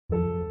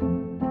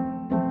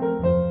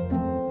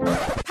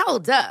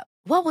Hold up.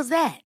 What was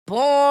that?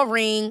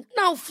 Boring.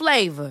 No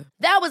flavor.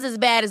 That was as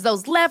bad as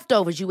those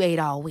leftovers you ate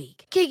all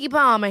week. Keke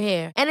Palmer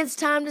here, and it's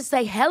time to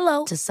say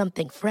hello to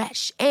something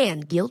fresh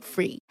and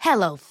guilt-free.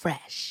 Hello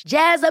Fresh.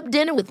 Jazz up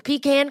dinner with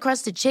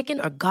pecan-crusted chicken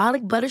or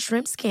garlic butter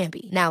shrimp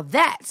scampi. Now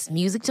that's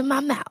music to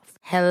my mouth.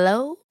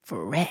 Hello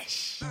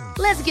Fresh.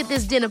 Let's get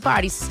this dinner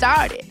party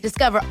started.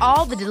 Discover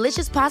all the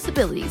delicious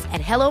possibilities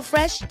at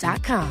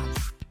hellofresh.com.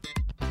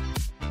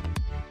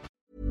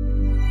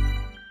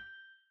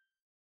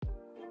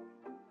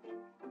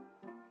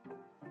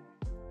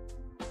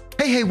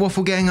 Hey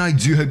Waffle Gang, I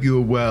do hope you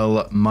are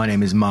well. My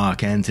name is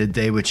Mark and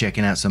today we're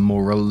checking out some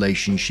more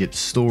relationship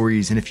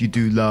stories, and if you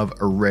do love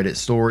a Reddit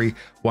story,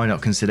 why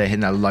not consider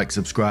hitting that like,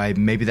 subscribe,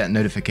 maybe that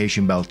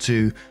notification bell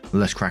too.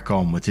 Let's crack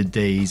on with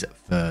today's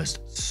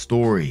first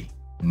story.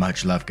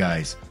 Much love,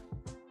 guys.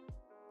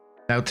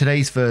 Now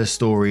today's first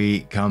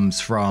story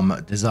comes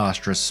from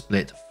Disastrous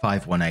Split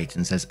 518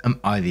 and says, am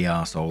I the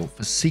arsehole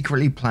for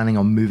secretly planning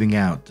on moving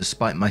out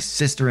despite my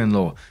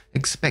sister-in-law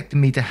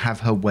expecting me to have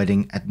her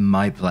wedding at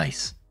my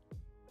place?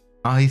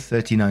 I,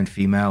 39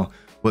 female,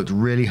 worked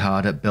really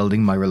hard at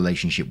building my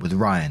relationship with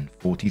Ryan,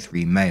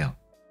 43 male.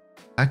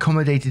 I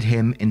accommodated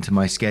him into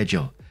my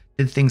schedule,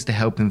 did things to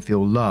help him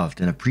feel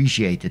loved and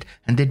appreciated,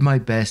 and did my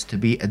best to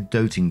be a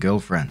doting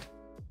girlfriend.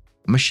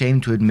 I'm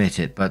ashamed to admit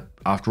it, but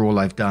after all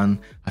I've done,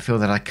 I feel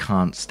that I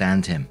can't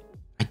stand him.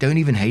 I don't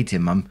even hate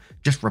him, I'm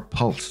just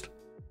repulsed.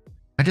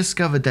 I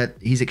discovered that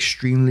he's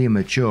extremely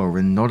immature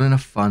and not in a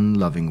fun,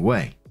 loving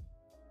way.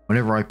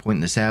 Whenever I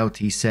point this out,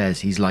 he says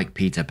he's like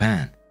Peter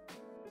Pan.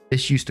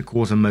 This used to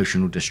cause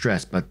emotional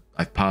distress, but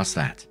I've passed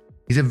that.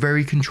 He's a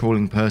very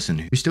controlling person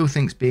who still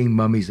thinks being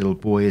mummy's little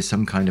boy is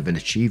some kind of an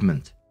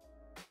achievement.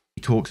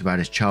 He talks about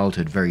his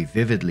childhood very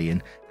vividly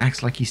and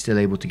acts like he's still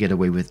able to get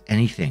away with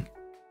anything.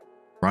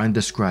 Ryan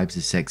describes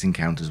his sex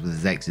encounters with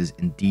his exes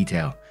in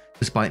detail,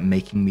 despite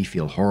making me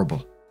feel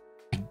horrible.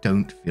 I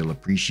don't feel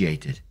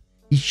appreciated.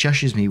 He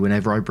shushes me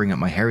whenever I bring up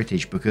my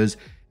heritage because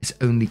it's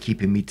only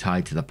keeping me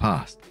tied to the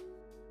past.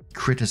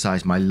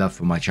 Criticized my love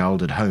for my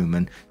childhood home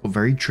and got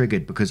very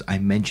triggered because I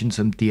mentioned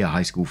some dear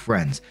high school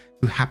friends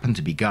who happen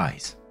to be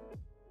guys.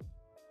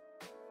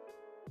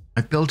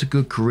 I've built a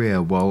good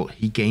career while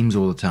he games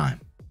all the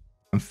time.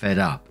 I'm fed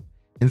up.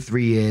 In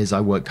 3 years, I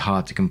worked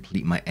hard to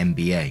complete my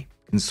MBA,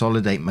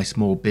 consolidate my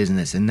small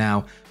business, and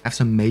now have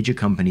some major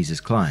companies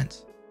as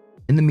clients.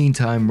 In the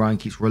meantime, Ryan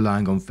keeps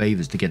relying on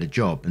favors to get a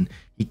job and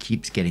he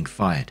keeps getting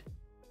fired.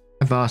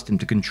 I've asked him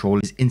to control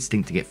his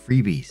instinct to get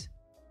freebies.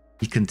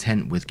 He's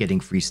content with getting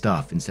free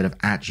stuff instead of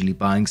actually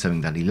buying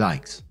something that he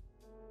likes.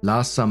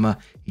 Last summer,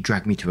 he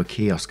dragged me to a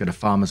kiosk at a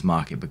farmer's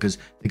market because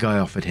the guy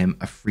offered him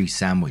a free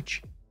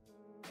sandwich.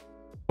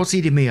 What's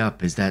eating me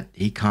up is that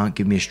he can't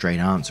give me a straight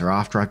answer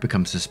after I've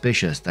become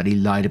suspicious that he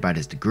lied about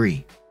his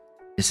degree.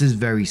 This is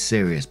very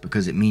serious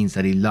because it means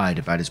that he lied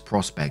about his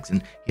prospects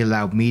and he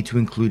allowed me to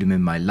include him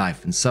in my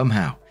life, and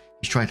somehow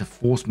he's trying to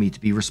force me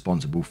to be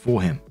responsible for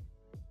him.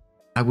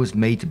 I was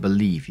made to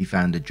believe he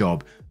found a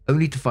job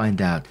only to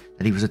find out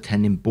that he was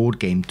attending board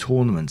game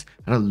tournaments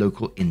at a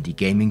local indie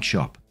gaming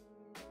shop.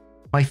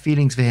 My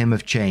feelings for him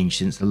have changed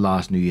since the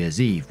last New Year's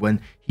Eve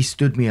when he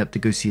stood me up to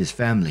go see his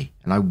family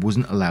and I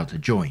wasn't allowed to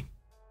join.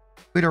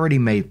 We'd already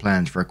made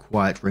plans for a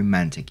quiet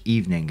romantic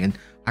evening and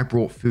I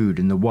brought food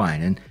and the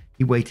wine, and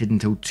he waited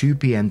until 2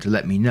 p.m. to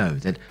let me know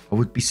that I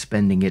would be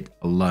spending it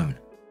alone.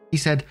 He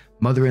said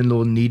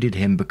mother-in-law needed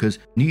him because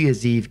New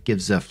Year's Eve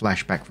gives a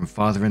flashback from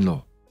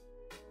father-in-law.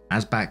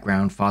 As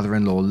background,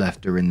 father-in-law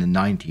left her in the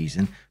 90s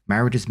and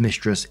married his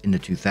mistress in the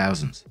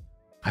 2000s.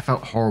 I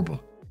felt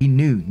horrible. He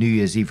knew New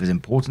Year's Eve was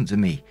important to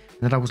me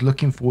and that I was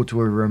looking forward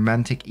to a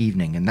romantic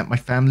evening and that my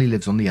family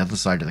lives on the other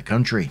side of the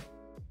country.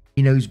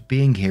 He knows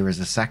being here is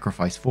a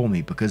sacrifice for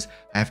me because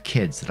I have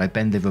kids that I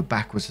bend over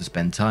backwards to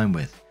spend time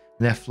with,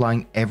 and they're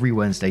flying every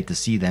Wednesday to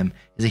see them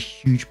is a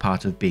huge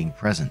part of being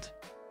present.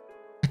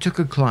 I took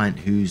a client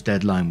whose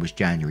deadline was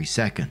January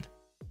 2nd.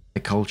 The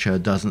culture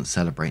doesn't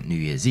celebrate New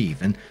Year's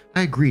Eve, and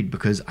I agreed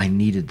because I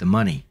needed the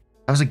money.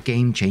 That was a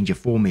game changer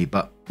for me,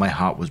 but my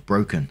heart was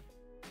broken.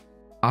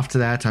 After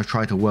that, I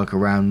tried to work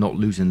around not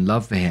losing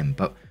love for him,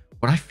 but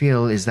what I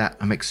feel is that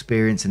I'm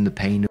experiencing the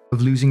pain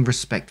of losing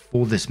respect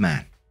for this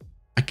man.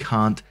 I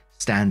can't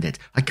stand it.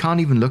 I can't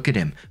even look at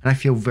him, and I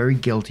feel very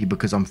guilty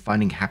because I'm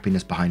finding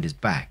happiness behind his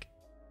back.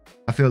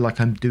 I feel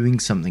like I'm doing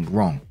something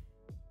wrong.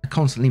 I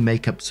constantly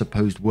make up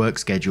supposed work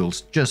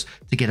schedules just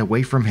to get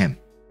away from him.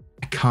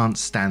 I can't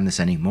stand this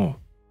anymore.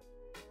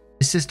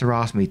 His sister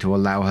asked me to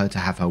allow her to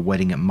have her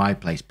wedding at my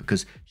place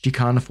because she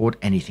can't afford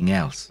anything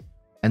else.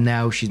 And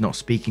now she's not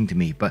speaking to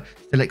me but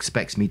still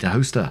expects me to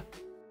host her.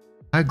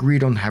 I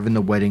agreed on having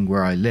the wedding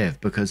where I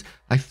live because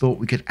I thought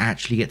we could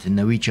actually get to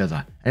know each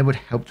other and it would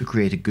help to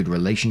create a good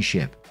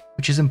relationship,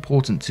 which is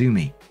important to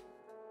me.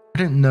 I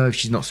don't know if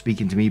she's not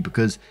speaking to me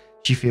because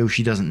she feels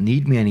she doesn't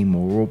need me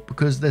anymore or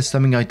because there's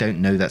something I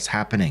don't know that's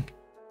happening.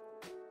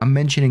 I'm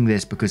mentioning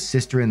this because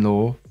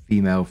sister-in-law,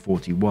 female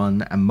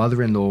 41, and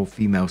mother-in-law,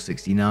 female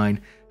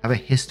 69, have a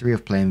history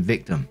of playing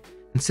victim,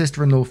 and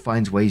sister-in-law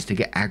finds ways to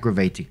get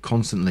aggravated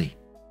constantly.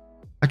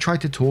 I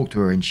tried to talk to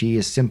her and she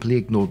has simply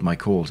ignored my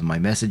calls and my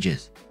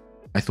messages.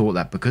 I thought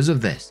that because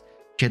of this,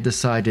 she had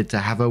decided to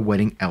have her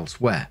wedding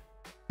elsewhere.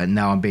 But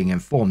now I'm being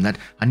informed that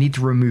I need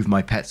to remove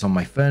my pets on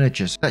my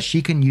furniture so that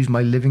she can use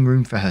my living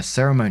room for her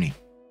ceremony.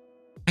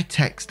 I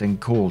texted and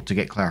called to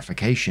get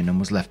clarification and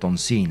was left on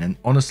scene, and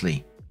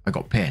honestly, I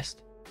got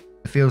pissed.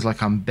 It feels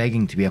like I'm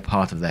begging to be a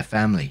part of their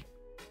family.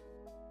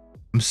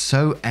 I'm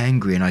so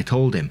angry and I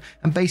told him,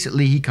 and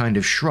basically he kind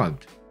of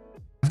shrugged.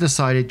 I've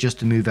decided just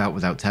to move out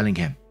without telling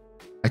him.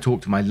 I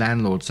talked to my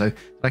landlord so that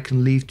I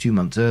can leave 2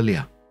 months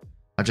earlier.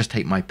 I'll just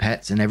take my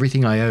pets and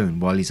everything I own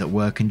while he's at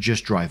work and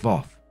just drive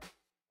off.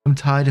 I'm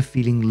tired of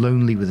feeling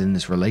lonely within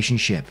this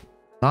relationship.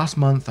 Last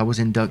month I was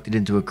inducted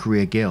into a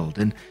career guild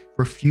and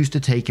refused to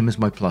take him as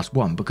my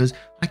 +1 because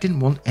I didn't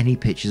want any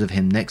pictures of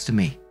him next to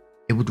me.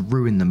 It would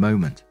ruin the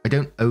moment. I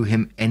don't owe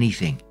him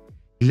anything.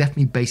 He left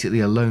me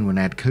basically alone when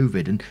I had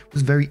COVID and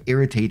was very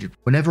irritated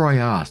whenever I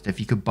asked if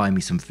he could buy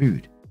me some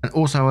food. And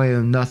also I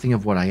owe nothing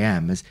of what I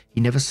am, as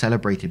he never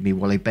celebrated me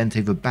while I bent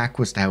over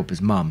backwards to help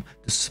his mum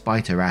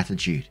despite her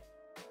attitude.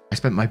 I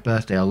spent my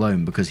birthday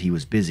alone because he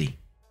was busy.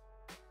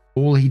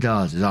 All he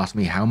does is ask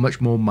me how much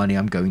more money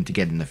I'm going to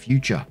get in the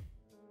future.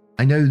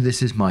 I know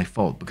this is my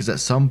fault because at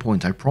some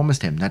point I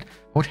promised him that I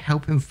would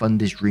help him fund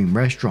his dream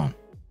restaurant,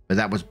 but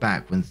that was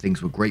back when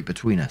things were great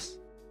between us.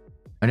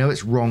 I know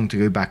it's wrong to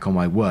go back on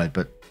my word,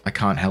 but I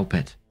can't help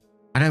it.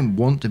 I don't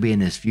want to be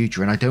in his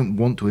future and I don't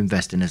want to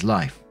invest in his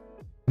life.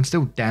 I'm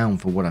still down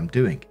for what I'm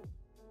doing.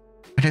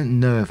 I don't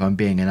know if I'm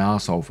being an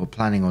arsehole for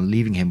planning on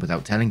leaving him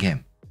without telling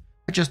him.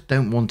 I just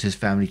don't want his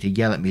family to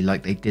yell at me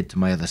like they did to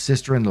my other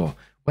sister-in-law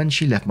when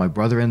she left my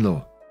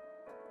brother-in-law.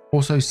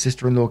 Also,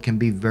 sister-in-law can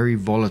be very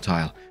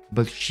volatile.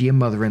 Both she and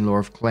mother-in-law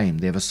have claimed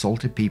they have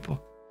assaulted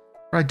people,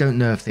 but I don't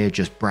know if they are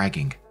just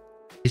bragging.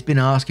 He's been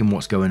asking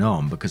what's going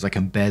on because I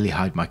can barely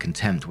hide my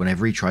contempt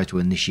whenever he tries to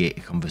initiate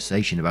a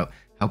conversation about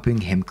helping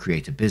him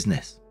create a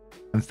business.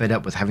 I'm fed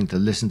up with having to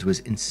listen to his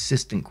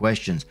insistent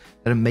questions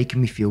that are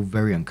making me feel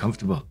very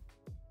uncomfortable.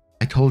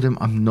 I told him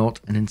I'm not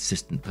an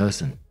insistent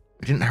person.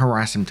 I didn't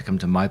harass him to come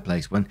to my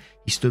place when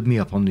he stood me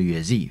up on New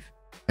Year's Eve.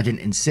 I didn't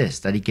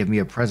insist that he give me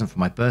a present for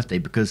my birthday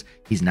because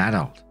he's an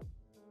adult.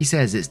 He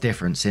says it's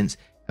different since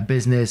a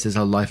business is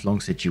a lifelong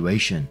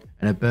situation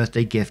and a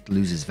birthday gift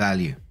loses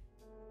value.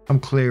 I'm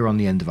clear on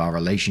the end of our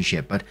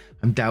relationship, but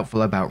I'm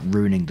doubtful about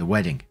ruining the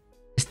wedding.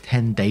 It's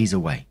 10 days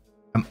away.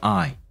 Am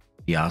I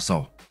the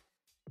arsehole?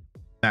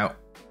 Now,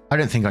 I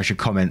don't think I should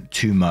comment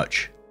too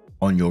much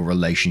on your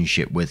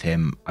relationship with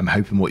him. I'm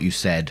hoping what you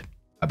said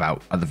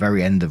about, at the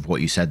very end of what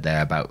you said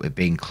there about it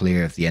being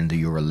clear of the end of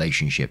your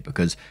relationship,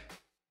 because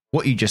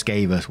what you just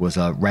gave us was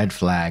a red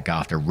flag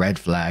after red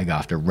flag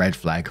after red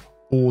flag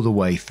all the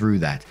way through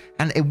that.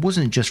 And it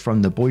wasn't just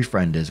from the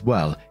boyfriend as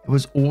well, it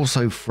was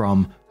also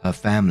from her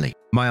family.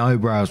 My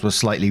eyebrows were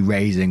slightly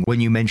raising when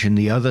you mentioned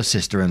the other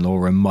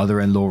sister-in-law and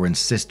mother-in-law and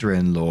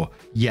sister-in-law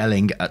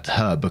yelling at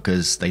her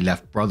because they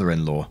left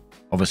brother-in-law.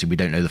 Obviously, we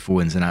don't know the full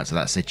ins and outs of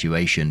that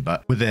situation,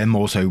 but with them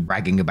also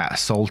bragging about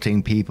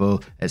assaulting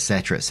people,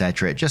 etc.,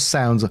 etc., it just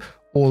sounds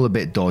all a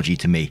bit dodgy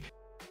to me.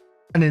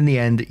 And in the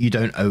end, you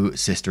don't owe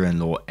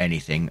sister-in-law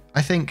anything.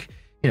 I think,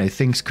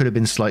 things could have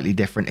been slightly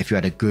different if you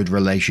had a good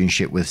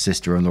relationship with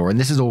sister-in-law. And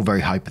this is all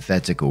very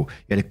hypothetical.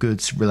 You had a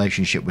good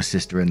relationship with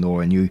sister-in-law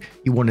and you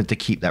wanted to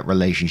keep that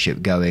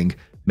relationship going.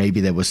 Maybe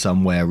there was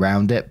some way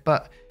around it,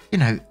 but you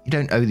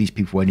don't owe these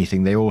people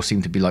anything. They all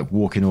seem to be like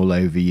walking all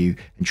over you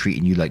and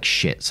treating you like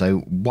shit. So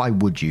why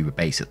would you,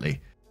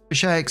 basically?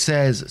 Shaik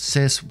says,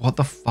 sis, what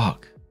the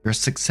fuck? You're a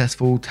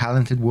successful,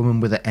 talented woman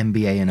with an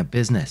MBA and a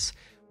business.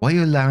 Why are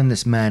you allowing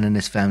this man and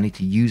his family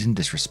to use and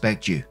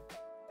disrespect you?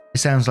 It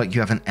sounds like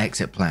you have an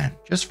exit plan.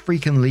 Just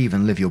freaking leave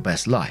and live your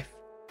best life.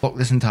 Block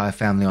this entire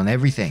family on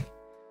everything.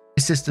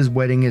 His sister's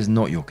wedding is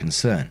not your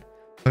concern.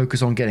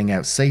 Focus on getting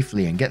out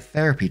safely and get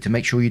therapy to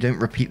make sure you don't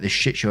repeat this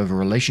shit show of a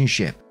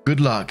relationship.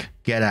 Good luck,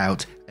 get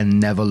out, and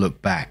never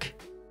look back.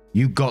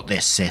 You got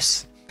this,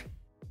 sis.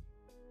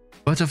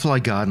 Butterfly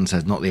Garden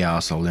says not the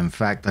arsehole. In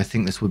fact, I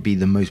think this would be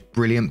the most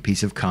brilliant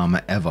piece of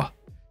karma ever.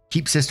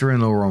 Keep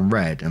sister-in-law on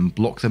red and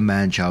block the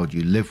man-child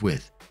you live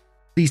with.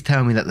 Please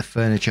tell me that the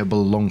furniture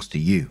belongs to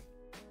you.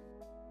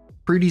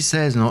 Prudy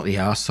says not the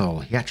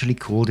arsehole. He actually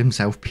called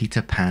himself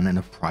Peter Pan in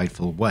a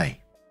prideful way.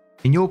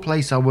 In your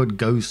place I would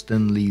ghost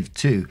and leave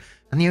too,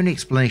 and the only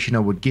explanation I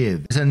would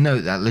give is a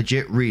note that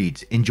legit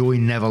reads, enjoy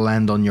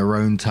Neverland on your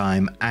own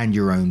time and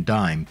your own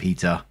dime,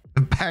 Peter.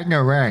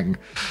 Bangarang.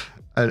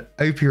 And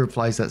Opie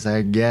replies that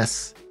saying,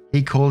 yes,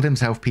 he called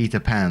himself Peter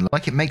Pan,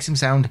 like it makes him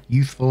sound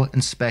youthful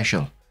and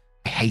special.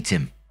 I hate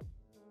him.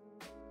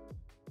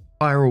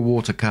 Fire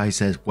Water Kai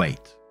says, wait.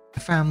 A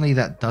family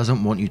that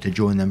doesn't want you to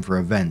join them for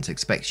events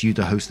expects you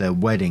to host their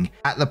wedding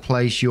at the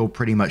place you're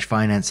pretty much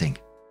financing.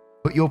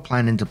 Put your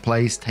plan into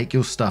place, take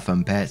your stuff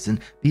and pets,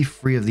 and be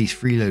free of these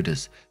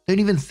freeloaders. Don't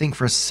even think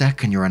for a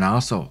second you're an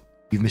arsehole.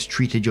 You've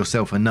mistreated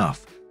yourself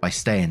enough by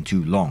staying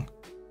too long.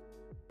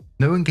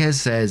 No One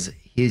Cares says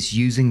he is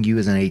using you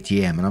as an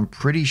ATM, and I'm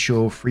pretty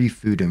sure free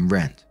food and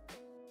rent.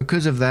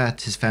 Because of that,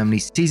 his family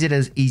sees it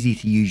as easy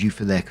to use you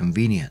for their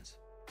convenience.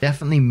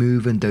 Definitely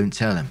move and don't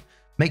tell him.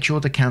 Make sure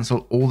to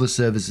cancel all the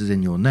services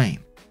in your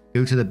name.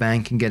 Go to the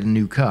bank and get a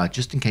new card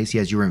just in case he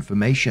has your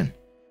information.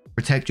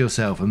 Protect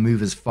yourself and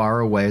move as far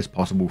away as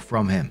possible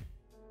from him.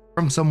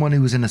 From someone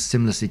who was in a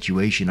similar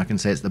situation, I can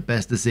say it's the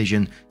best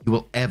decision you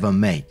will ever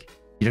make.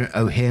 You don't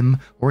owe him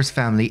or his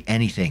family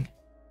anything.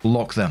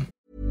 Block them.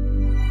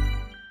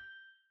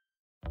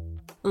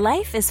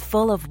 Life is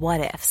full of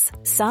what-ifs.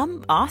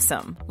 Some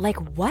awesome, like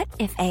what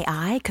if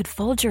AI could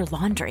fold your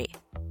laundry?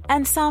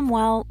 And some,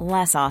 well,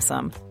 less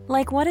awesome,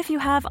 like what if you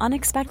have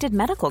unexpected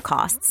medical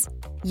costs?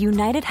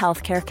 United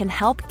Healthcare can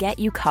help get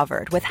you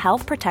covered with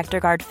Health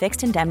Protector Guard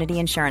fixed indemnity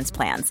insurance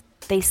plans.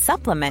 They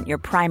supplement your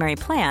primary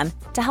plan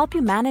to help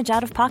you manage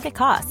out-of-pocket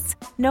costs.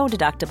 No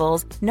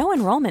deductibles, no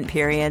enrollment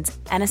periods,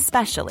 and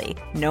especially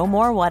no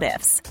more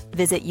what-ifs.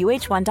 Visit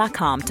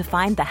uh1.com to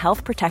find the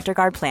Health Protector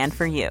Guard plan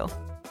for you.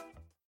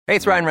 Hey,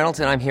 it's Ryan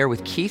Reynolds, and I'm here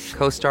with Keith,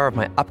 co-star of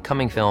my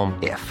upcoming film,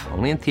 If,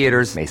 only in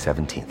theaters May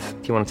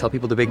 17th. Do you want to tell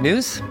people the big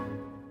news?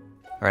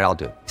 All right, I'll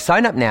do it.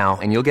 Sign up now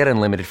and you'll get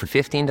unlimited for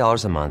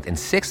 $15 a month and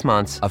 6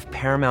 months of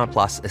Paramount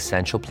Plus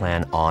Essential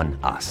Plan on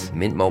us.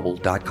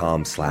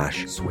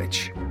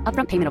 MintMobile.com/switch.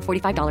 Upfront payment of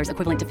 $45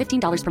 equivalent to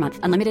 $15 per month.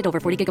 Unlimited over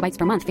 40 gigabytes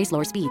per month. Face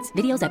lower speeds.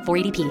 Videos at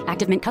 480p.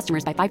 Active Mint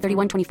customers by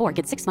 531.24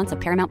 get 6 months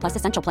of Paramount Plus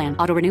Essential Plan.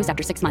 Auto renews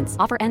after 6 months.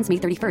 Offer ends May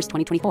 31st,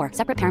 2024.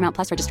 Separate Paramount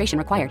Plus registration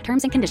required.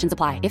 Terms and conditions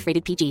apply if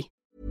rated PG.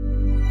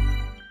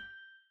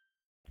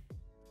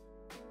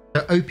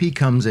 The OP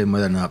comes in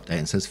with an update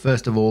and says,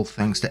 first of all,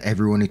 thanks to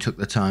everyone who took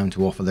the time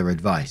to offer their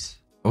advice.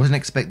 I wasn't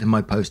expecting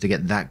my post to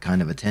get that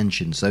kind of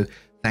attention, so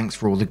thanks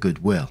for all the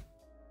goodwill.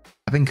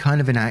 I've been kind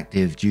of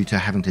inactive due to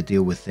having to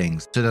deal with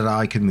things so that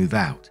I could move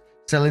out,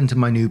 settle into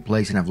my new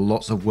place and have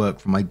lots of work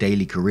for my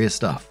daily career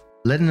stuff.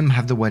 Letting them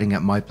have the wedding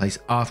at my place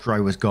after I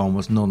was gone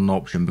was not an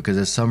option because,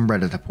 as some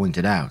Redditor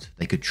pointed out,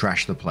 they could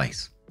trash the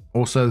place.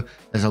 Also,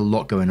 there's a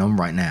lot going on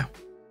right now.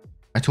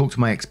 I talked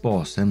to my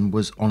ex-boss and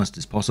was honest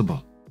as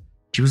possible.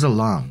 She was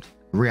alarmed.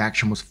 Her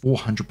reaction was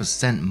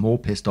 400% more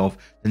pissed off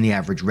than the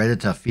average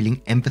Redditor,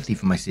 feeling empathy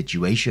for my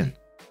situation.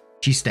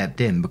 She stepped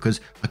in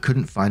because I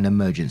couldn't find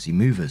emergency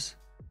movers.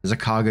 There's a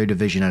cargo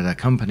division at her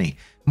company,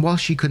 and while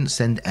she couldn't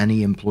send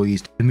any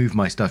employees to move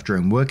my stuff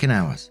during working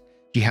hours,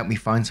 she helped me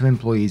find some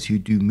employees who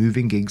do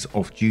moving gigs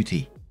off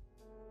duty.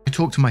 I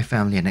talked to my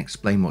family and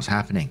explained what's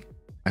happening.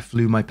 I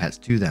flew my pets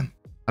to them.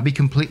 I'd be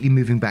completely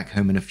moving back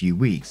home in a few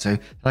weeks so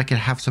that I could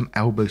have some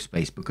elbow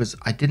space because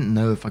I didn't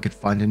know if I could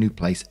find a new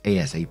place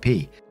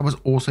ASAP. I was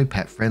also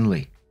pet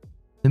friendly.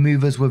 The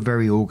movers were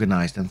very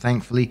organized and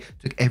thankfully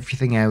took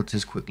everything out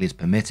as quickly as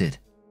permitted.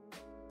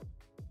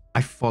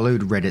 I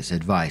followed Reddit's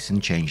advice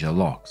and changed the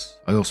locks.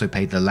 I also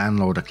paid the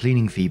landlord a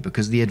cleaning fee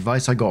because the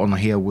advice I got on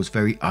here was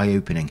very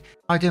eye-opening.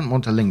 I didn't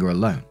want to linger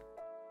alone.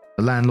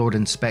 The landlord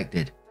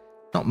inspected.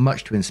 Not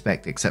much to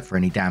inspect except for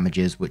any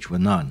damages, which were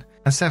none,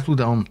 and settled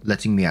on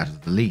letting me out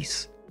of the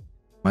lease.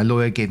 My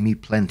lawyer gave me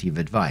plenty of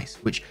advice,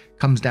 which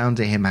comes down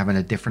to him having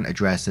a different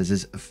address as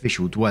his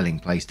official dwelling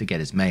place to get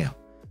his mail,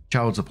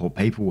 child support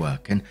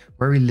paperwork, and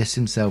where he lists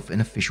himself in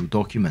official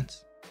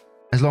documents.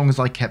 As long as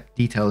I kept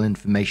detailed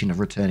information of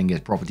returning his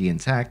property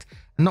intact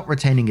and not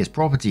retaining his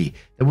property,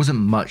 there wasn't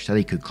much that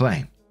he could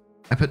claim.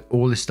 I put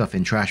all his stuff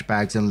in trash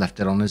bags and left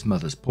it on his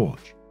mother's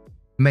porch.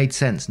 It made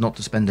sense not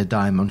to spend a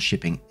dime on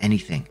shipping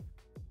anything.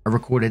 I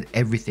recorded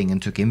everything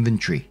and took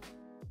inventory.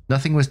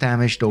 Nothing was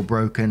damaged or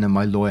broken, and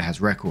my lawyer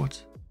has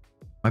records.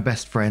 My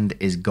best friend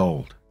is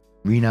gold.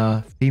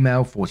 Rena,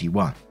 female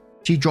 41.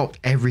 She dropped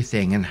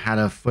everything and had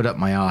her foot up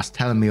my ass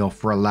telling me off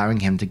for allowing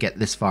him to get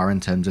this far in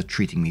terms of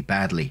treating me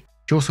badly.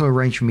 She also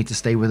arranged for me to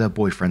stay with her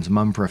boyfriend's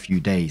mum for a few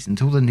days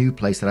until the new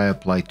place that I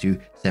applied to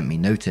sent me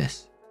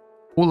notice.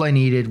 All I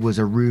needed was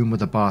a room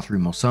with a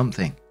bathroom or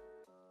something.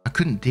 I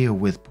couldn't deal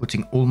with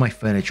putting all my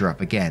furniture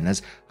up again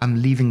as I'm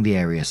leaving the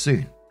area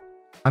soon.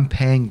 I'm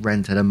paying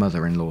rent at a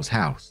mother-in-law's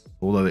house,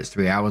 although it's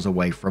 3 hours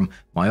away from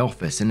my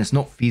office and it's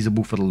not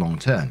feasible for the long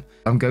term.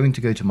 I'm going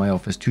to go to my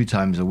office 2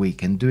 times a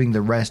week and doing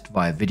the rest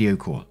via video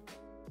call.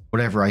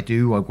 Whatever I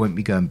do, I won't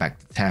be going back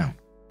to town.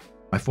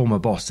 My former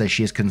boss says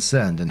she is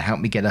concerned and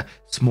helped me get a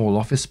small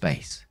office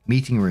space,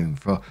 meeting room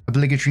for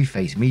obligatory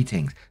face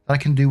meetings that I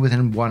can do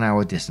within 1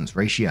 hour distance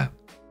ratio.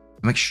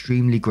 I'm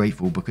extremely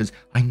grateful because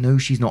I know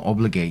she's not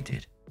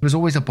obligated. She was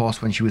always a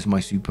boss when she was my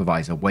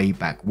supervisor way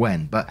back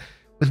when, but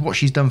with what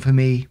she's done for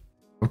me,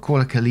 I'll call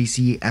her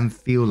Khaleesi and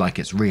feel like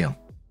it's real.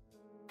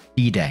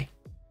 D-Day.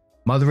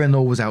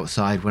 Mother-in-law was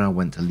outside when I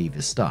went to leave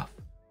his stuff.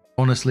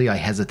 Honestly, I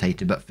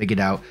hesitated but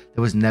figured out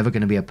there was never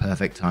going to be a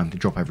perfect time to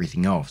drop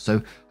everything off,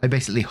 so I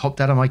basically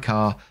hopped out of my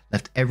car,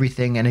 left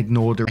everything and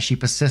ignored her as she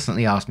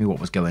persistently asked me what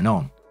was going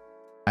on.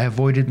 I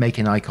avoided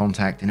making eye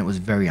contact and it was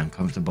very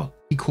uncomfortable.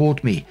 He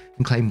called me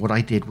and claimed what I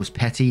did was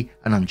petty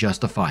and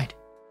unjustified.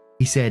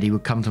 He said he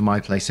would come to my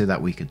place so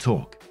that we could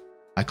talk.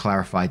 I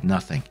clarified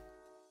nothing.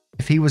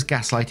 If he was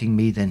gaslighting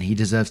me, then he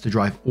deserves to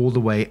drive all the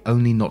way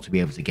only not to be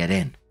able to get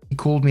in. He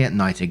called me at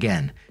night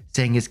again,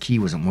 saying his key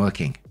wasn't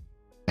working.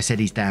 I said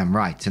he's damn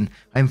right, and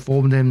I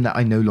informed him that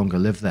I no longer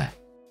live there.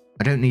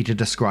 I don't need to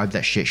describe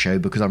that shit show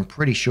because I'm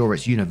pretty sure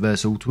it's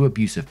universal to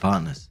abusive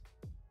partners.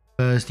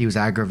 First he was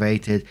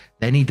aggravated,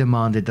 then he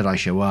demanded that I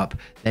show up,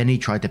 then he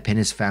tried to pin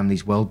his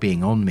family's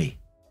well-being on me.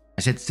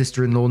 I said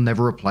sister-in-law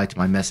never replied to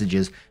my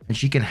messages and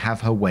she can have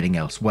her wedding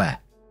elsewhere.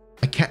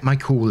 I kept my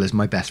cool as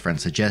my best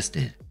friend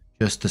suggested,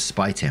 just to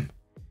spite him.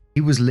 He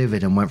was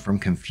livid and went from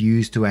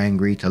confused to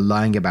angry to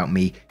lying about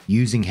me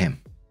using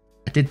him.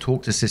 I did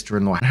talk to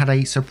sister-in-law and had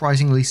a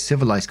surprisingly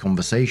civilized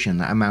conversation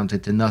that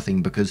amounted to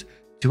nothing because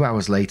 2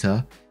 hours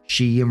later,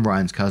 she and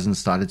Ryan's cousin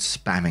started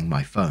spamming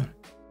my phone.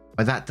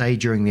 By that day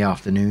during the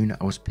afternoon,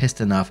 I was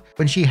pissed enough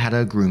when she had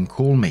her groom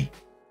call me.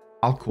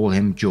 I'll call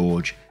him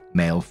George,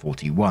 male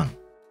 41.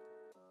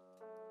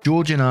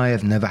 George and I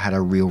have never had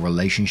a real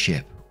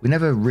relationship. We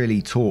never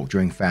really talked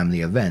during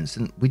family events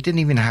and we didn't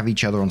even have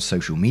each other on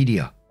social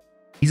media.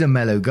 He's a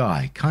mellow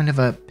guy, kind of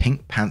a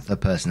Pink Panther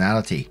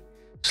personality.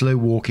 Slow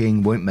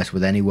walking, won't mess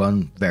with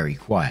anyone, very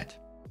quiet.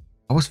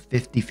 I was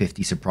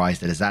 50-50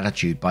 surprised at his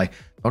attitude by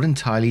not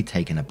entirely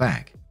taken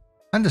aback.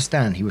 I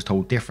understand he was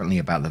told differently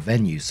about the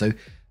venue, so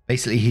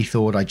basically he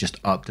thought I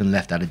just upped and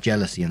left out of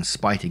jealousy and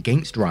spite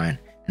against Ryan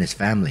and his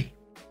family.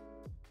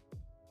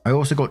 I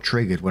also got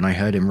triggered when I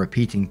heard him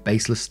repeating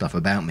baseless stuff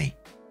about me.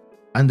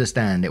 I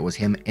understand it was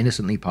him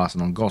innocently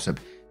passing on gossip,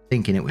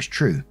 thinking it was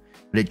true,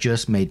 but it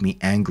just made me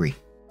angry.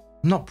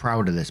 I'm not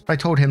proud of this, but I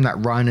told him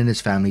that Ryan and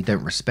his family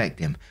don't respect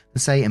him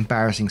and say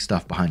embarrassing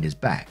stuff behind his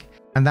back,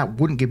 and that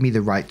wouldn't give me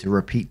the right to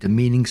repeat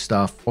demeaning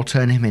stuff or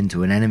turn him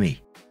into an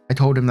enemy. I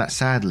told him that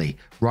sadly,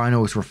 Ryan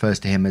always refers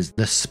to him as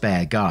the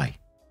spare guy,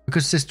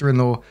 because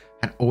sister-in-law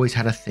had always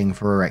had a thing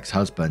for her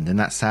ex-husband, and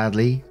that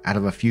sadly, out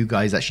of a few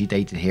guys that she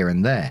dated here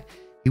and there,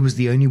 he was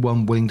the only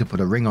one willing to put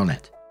a ring on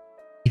it.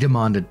 He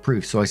demanded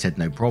proof, so I said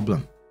no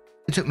problem.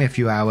 It took me a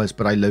few hours,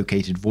 but I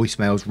located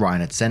voicemails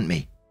Ryan had sent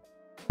me.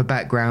 For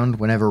background,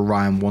 whenever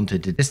Ryan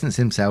wanted to distance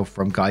himself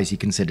from guys he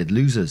considered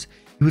losers,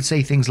 he would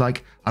say things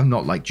like, "I'm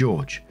not like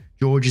George.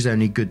 George is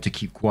only good to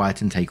keep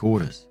quiet and take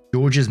orders.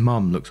 George's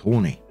mum looks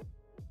horny.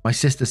 My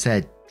sister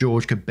said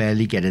George could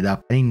barely get it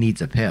up and he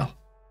needs a pill."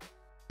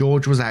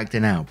 George was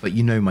acting out, but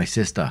you know my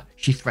sister.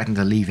 She threatened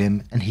to leave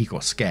him and he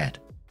got scared.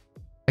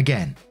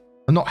 Again,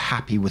 I'm not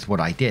happy with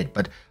what I did,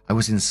 but I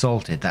was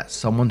insulted that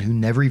someone who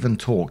never even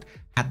talked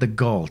had the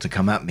gall to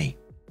come at me.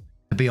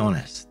 To be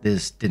honest,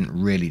 this didn't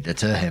really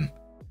deter him.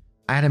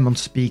 I had him on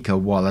speaker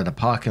while at a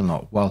parking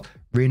lot while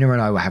Rena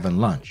and I were having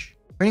lunch.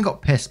 Rena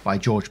got pissed by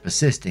George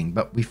persisting,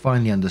 but we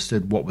finally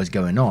understood what was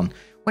going on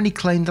when he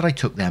claimed that I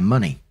took their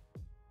money.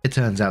 It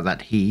turns out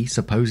that he,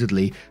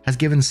 supposedly, has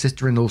given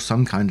sister-in-law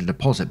some kind of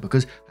deposit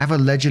because I have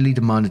allegedly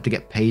demanded to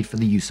get paid for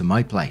the use of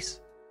my place.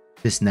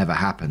 This never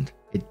happened.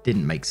 It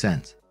didn't make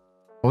sense.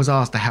 I was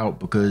asked to help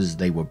because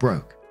they were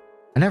broke.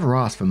 I never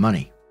asked for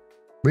money.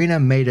 Rena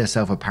made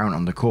herself apparent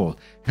on the call,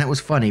 and it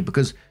was funny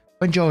because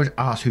when George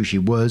asked who she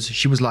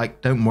was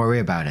like, "Don't worry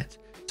about it."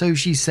 So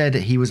she said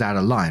he was out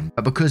of line,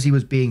 but because he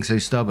was being so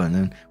stubborn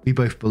and we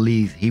both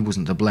believed he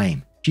wasn't to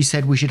blame, she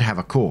said we should have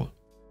a call.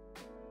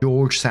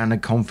 George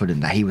sounded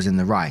confident that he was in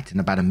the right, and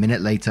about a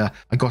minute later,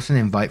 I got an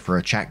invite for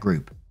a chat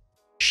group.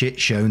 Shit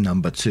show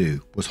number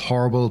 2 was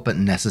horrible but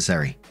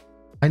necessary.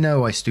 I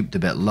know I stooped a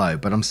bit low,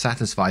 but I'm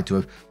satisfied to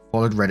have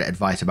followed Reddit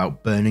advice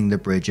about burning the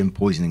bridge and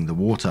poisoning the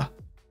water.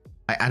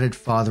 I added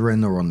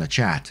father-in-law on the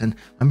chat, and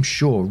I'm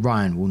sure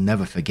Ryan will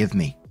never forgive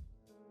me.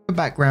 For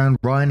background,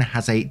 Ryan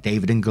has a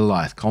David and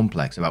Goliath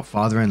complex about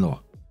father-in-law.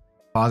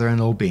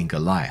 Father-in-law being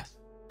Goliath.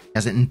 He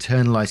has an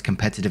internalized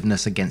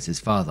competitiveness against his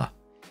father.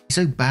 He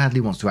so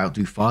badly wants to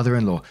outdo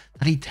father-in-law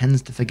that he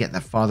tends to forget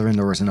that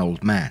father-in-law is an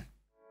old man.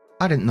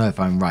 I don't know if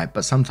I'm right,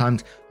 but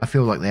sometimes I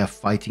feel like they are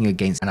fighting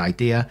against an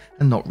idea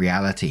and not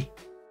reality.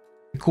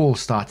 The call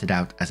started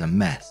out as a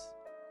mess.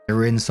 There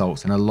were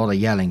insults and a lot of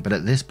yelling, but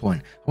at this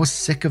point, I was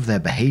sick of their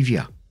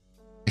behavior.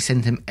 I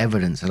sent him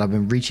evidence that I've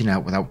been reaching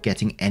out without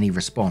getting any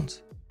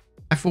response.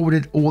 I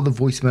forwarded all the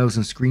voicemails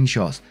and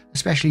screenshots,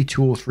 especially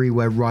 2 or 3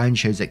 where Ryan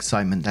shows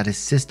excitement that his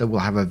sister will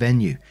have a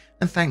venue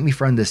and thanked me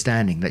for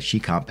understanding that she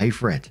can't pay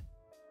for it.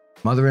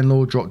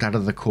 Mother-in-law dropped out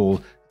of the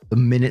call the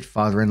minute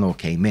father-in-law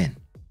came in.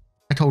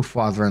 I told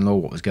father-in-law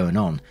what was going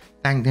on,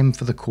 thanked him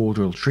for the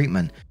cordial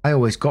treatment I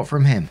always got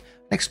from him,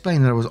 and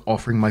explained that I was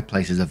offering my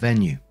place as a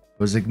venue,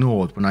 but was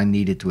ignored when I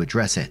needed to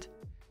address it,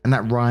 and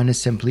that Ryan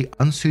is simply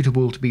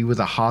unsuitable to be with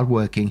a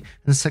hard-working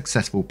and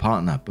successful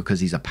partner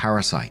because he's a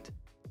parasite,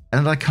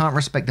 and that I can't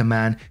respect a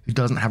man who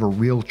doesn't have a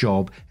real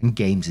job and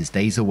games his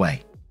days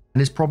away,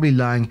 and is probably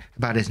lying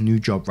about his new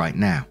job right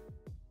now.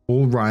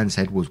 All Ryan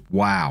said was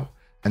wow,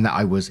 and that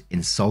I was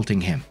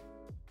insulting him.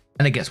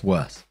 And it gets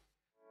worse.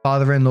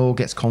 Father-in-law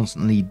gets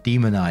constantly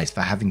demonized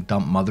for having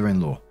dumped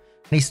mother-in-law,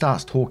 and he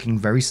starts talking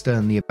very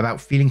sternly about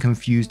feeling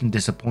confused and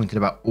disappointed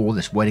about all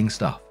this wedding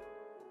stuff.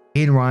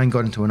 He and Ryan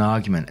got into an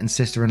argument and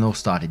sister-in-law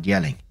started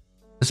yelling.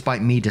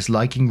 Despite me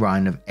disliking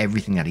Ryan of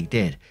everything that he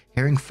did,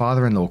 hearing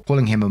father-in-law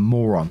calling him a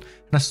moron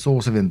and a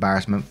source of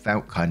embarrassment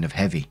felt kind of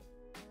heavy.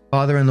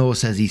 Father-in-law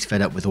says he's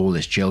fed up with all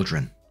his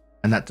children,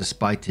 and that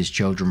despite his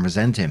children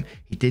resent him,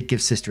 he did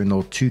give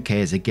sister-in-law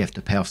 $2,000 as a gift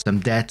to pay off some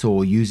debt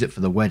or use it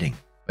for the wedding,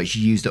 but she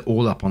used it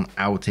all up on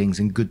outings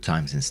and good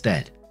times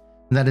instead,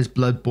 and that his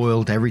blood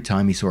boiled every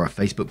time he saw a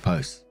Facebook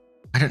post.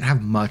 I don't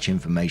have much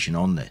information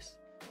on this.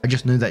 I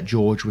just know that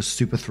George was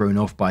super thrown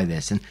off by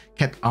this and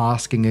kept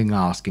asking and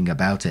asking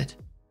about it.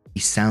 He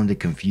sounded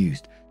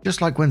confused,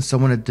 just like when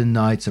someone had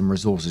denied some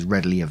resources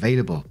readily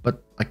available,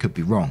 but I could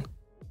be wrong.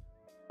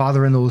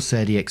 Father-in-law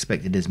said he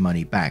expected his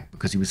money back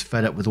because he was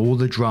fed up with all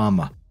the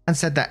drama and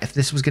said that if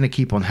this was going to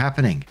keep on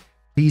happening,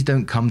 please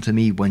don't come to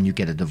me when you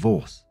get a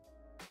divorce.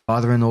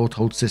 Father-in-law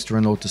told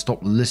sister-in-law to stop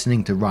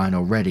listening to Ryan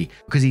already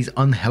because he's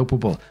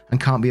unhelpable and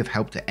can't be of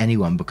help to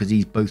anyone because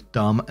he's both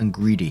dumb and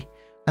greedy,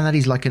 and that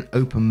he's like an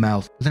open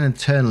mouth with an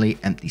eternally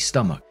empty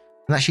stomach,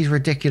 and that she's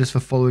ridiculous for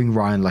following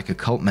Ryan like a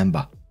cult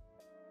member.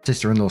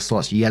 Sister-in-law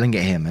starts yelling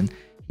at him, and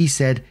he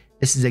said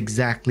this is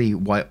exactly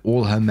why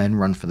all her men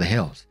run for the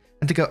hills,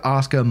 and to go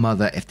ask her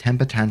mother if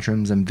temper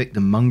tantrums and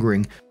victim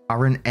mongering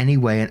are in any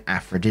way an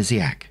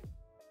aphrodisiac.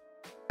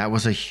 That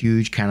was a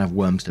huge can of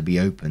worms to be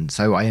opened,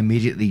 so I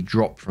immediately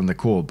dropped from the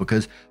call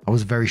because I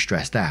was very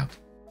stressed out,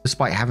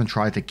 despite having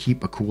tried to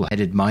keep a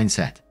cool-headed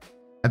mindset.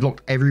 I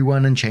blocked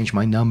everyone and changed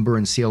my number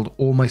and sealed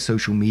all my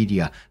social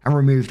media and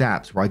removed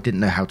apps where I didn't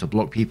know how to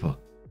block people.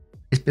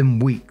 It's been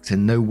weeks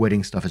and no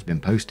wedding stuff has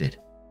been posted.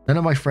 None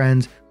of my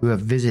friends who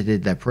have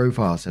visited their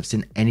profiles have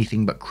seen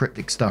anything but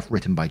cryptic stuff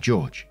written by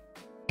George.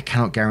 I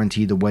cannot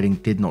guarantee the wedding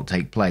did not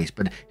take place,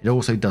 but it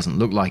also doesn't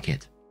look like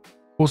it.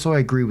 Also, I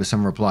agree with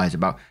some replies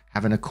about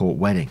having a court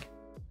wedding.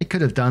 It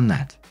could have done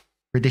that.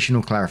 For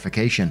additional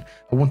clarification,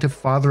 I wanted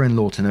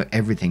father-in-law to know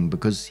everything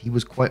because he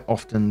was quite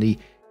often the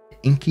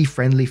inky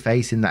friendly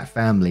face in that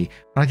family,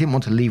 and I didn't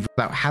want to leave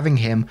without having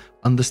him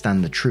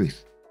understand the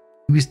truth.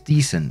 He was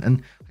decent,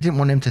 and I didn't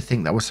want him to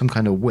think that was some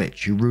kind of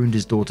witch who ruined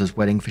his daughter's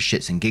wedding for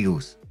shits and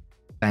giggles.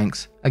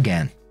 Thanks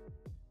again.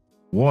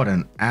 What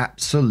an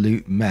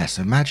absolute mess.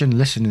 Imagine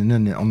listening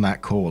in on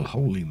that call.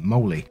 Holy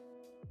moly.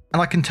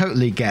 And I can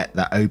totally get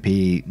that OP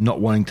not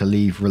wanting to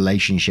leave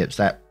relationships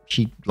that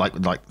she,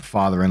 like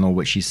father-in-law,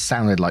 which she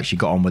sounded like she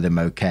got on with him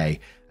okay,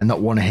 and not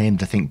wanting him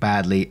to think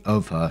badly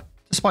of her,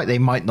 despite they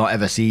might not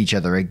ever see each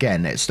other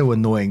again. It's still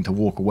annoying to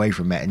walk away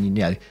from it, and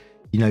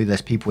you know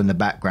there's people in the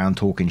background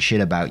talking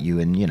shit about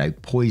you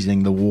and,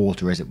 poisoning the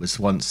water, as it was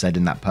once said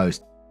in that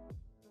post.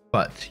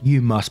 But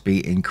you must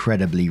be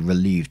incredibly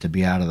relieved to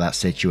be out of that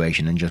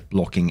situation and just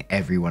blocking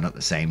everyone at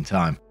the same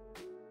time.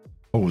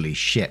 Holy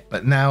shit.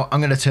 But now I'm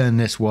going to turn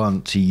this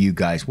one to you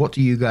guys. What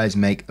do you guys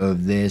make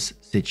of this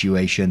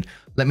situation?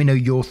 Let me know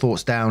your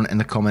thoughts down in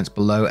the comments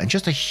below. And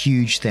just a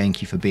huge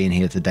thank you for being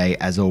here today.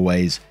 As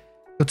always,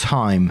 your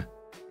time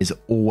is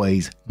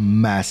always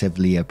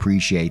massively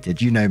appreciated.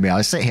 You know me,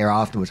 I sit here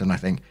afterwards and I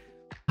think,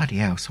 bloody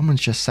hell,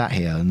 someone's just sat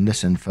here and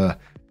listened for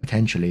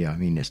potentially,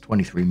 it's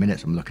 23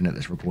 minutes. I'm looking at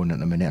this recording at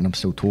the minute and I'm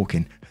still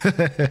talking.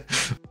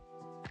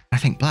 I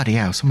think, bloody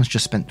hell, someone's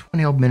just spent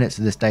 20 odd minutes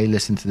of this day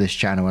listening to this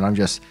channel, and I'm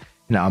just,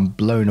 I'm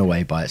blown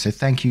away by it. So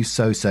thank you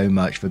so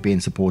much for being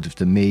supportive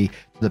to me,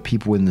 to the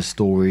people in the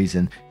stories,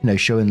 and,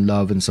 showing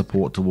love and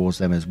support towards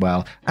them as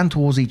well, and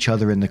towards each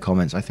other in the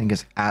comments. I think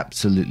it's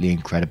absolutely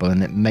incredible,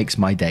 and it makes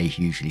my day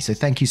hugely. So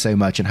thank you so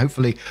much, and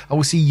hopefully I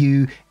will see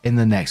you in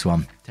the next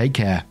one. Take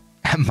care,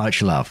 and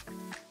much love.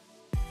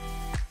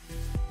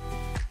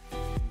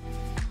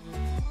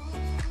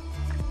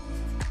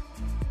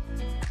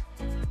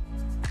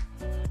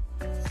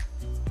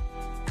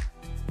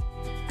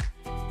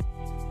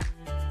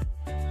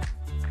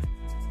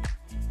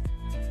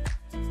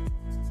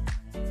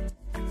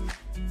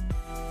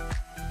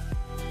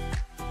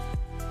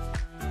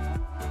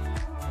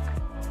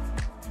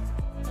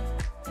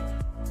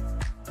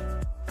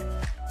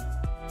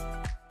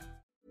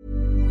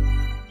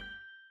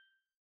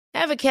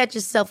 Ever catch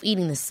yourself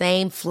eating the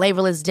same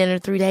flavorless dinner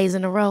 3 days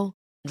in a row?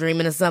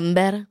 Dreaming of something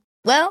better?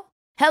 Well,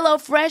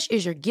 HelloFresh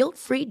is your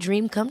guilt-free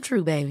dream come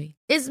true, baby.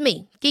 It's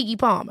me, Keke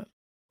Palmer.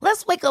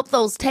 Let's wake up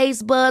those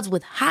taste buds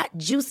with hot,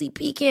 juicy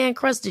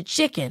pecan-crusted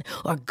chicken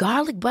or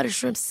garlic butter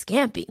shrimp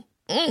scampi.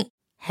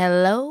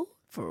 Hello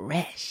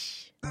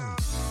Fresh.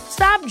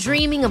 Stop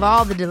dreaming of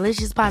all the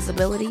delicious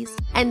possibilities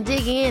and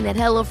dig in at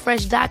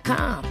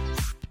HelloFresh.com.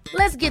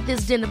 Let's get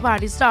this dinner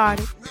party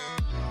started.